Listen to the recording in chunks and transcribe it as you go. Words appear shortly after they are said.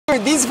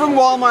These are from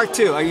Walmart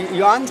too. Are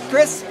you on,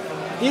 Chris?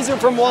 These are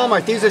from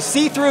Walmart. These are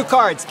see-through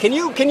cards. Can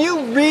you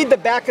read the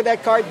back of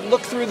that card?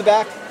 Look through the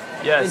back.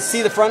 Yes. And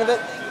see the front of it.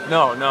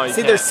 No, you see,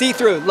 can't. They're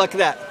see-through. Look at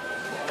that.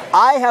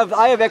 I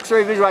have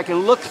X-ray vision. I can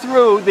look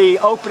through the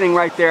opening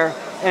right there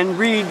and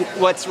read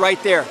what's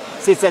right there.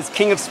 See, it says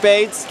King of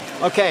Spades.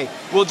 Okay,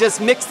 we'll just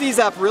mix these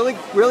up really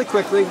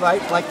quickly,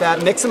 right, like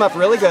that. Mix them up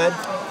really good.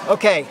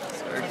 Okay.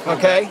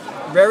 Okay.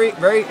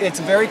 It's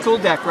a very cool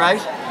deck,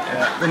 right?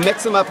 Yeah. We'll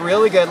mix them up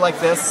really good like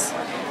this,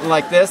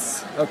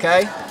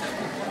 okay?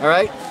 All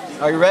right,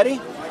 are you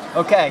ready?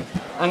 Okay,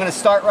 I'm gonna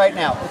start right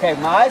now. Okay,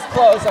 my eyes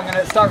closed, I'm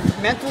gonna start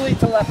mentally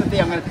telepathy.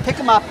 I'm gonna pick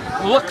them up,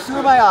 look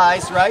through my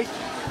eyes, right?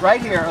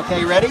 Right here, okay,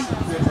 you ready?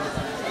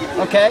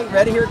 Okay,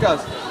 ready, here it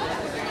goes.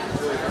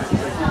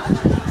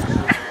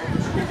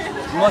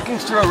 I'm looking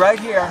through right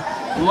here,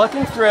 I'm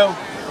looking through.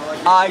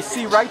 I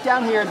see right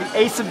down here the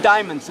Ace of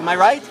Diamonds, am I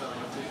right?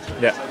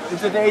 Yeah.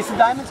 Is it the Ace of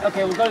Diamonds?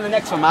 Okay, we'll go to the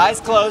next one. My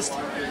eyes closed.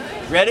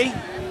 Ready?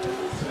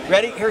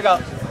 Ready? Here we go.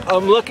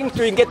 I'm looking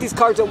through. You can get these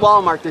cards at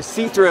Walmart. They're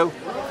see-through.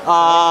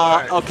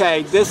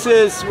 Okay, this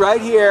is right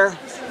here.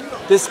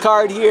 This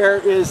card here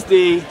is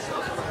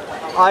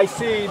I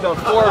see the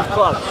Four of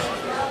Clubs.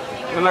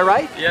 Am I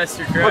right? Yes,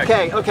 you're correct.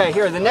 Okay,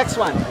 here, the next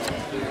one.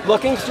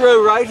 Looking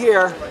through right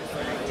here.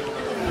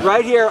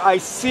 Right here, I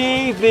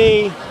see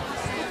this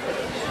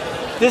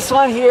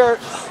one here,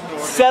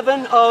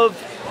 Seven of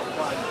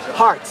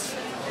Hearts.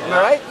 Am I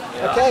right?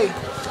 Yeah. Okay.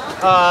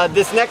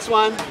 This next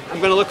one, I'm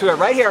going to look through it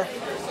right here.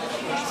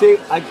 See,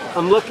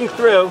 I'm looking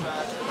through.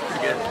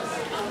 Pretty good.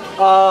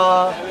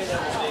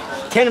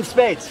 Ten of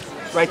Spades,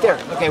 right there.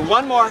 Okay,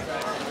 one more.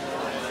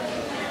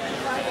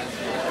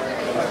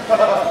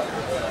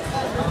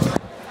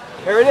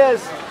 Here it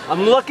is.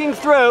 I'm looking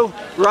through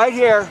right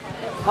here.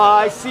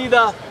 I see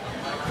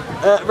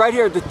right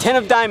here, the Ten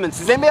of Diamonds.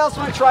 Does anybody else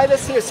want to try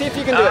this? Here, see if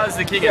you can do it. That was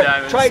the King of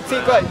Diamonds. Try it,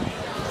 see, go ahead.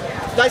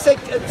 I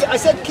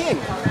said King.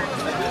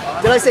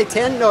 Did I say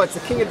 10? No, it's the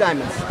King of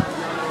Diamonds.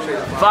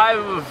 5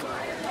 of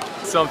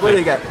something. What do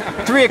you got?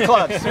 3 of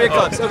Clubs. 3 of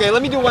Clubs. Okay,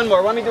 let me do one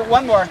more. Let me do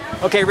one more.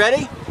 Okay,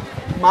 ready?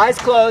 My eyes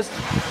closed.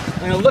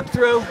 I'm going to look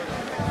through.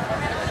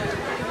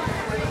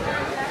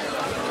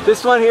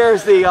 This one here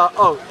is the,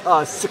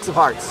 Six of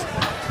Hearts.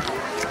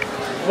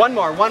 One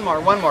more.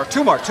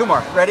 Two more.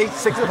 Ready?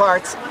 Six of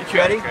Hearts.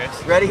 Ready?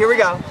 Ready? Here we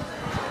go.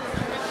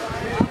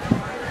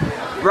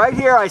 Right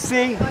here I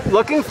see,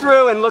 looking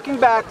through and looking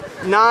back,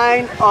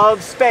 9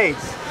 of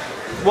Spades.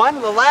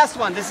 The last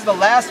one. This is the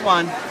last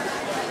one.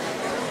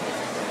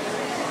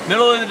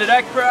 Middle of the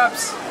deck,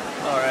 perhaps?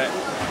 All right.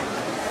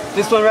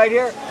 This one right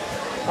here.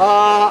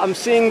 I'm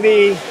seeing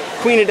the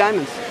Queen of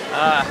Diamonds.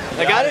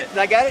 I got it?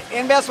 I got it?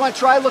 Anybody else want to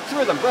try? Look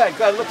through them. Go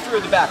ahead, look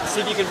through the back. See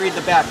if you can read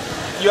the back.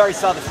 You already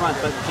saw the front,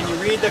 but can you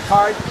read the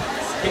card?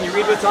 Can you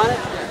read what's on it?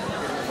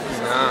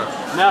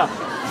 No.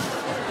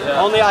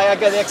 Yeah. Only I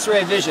got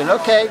X-ray vision.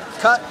 Okay,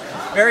 cut.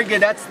 Very good.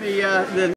 That's the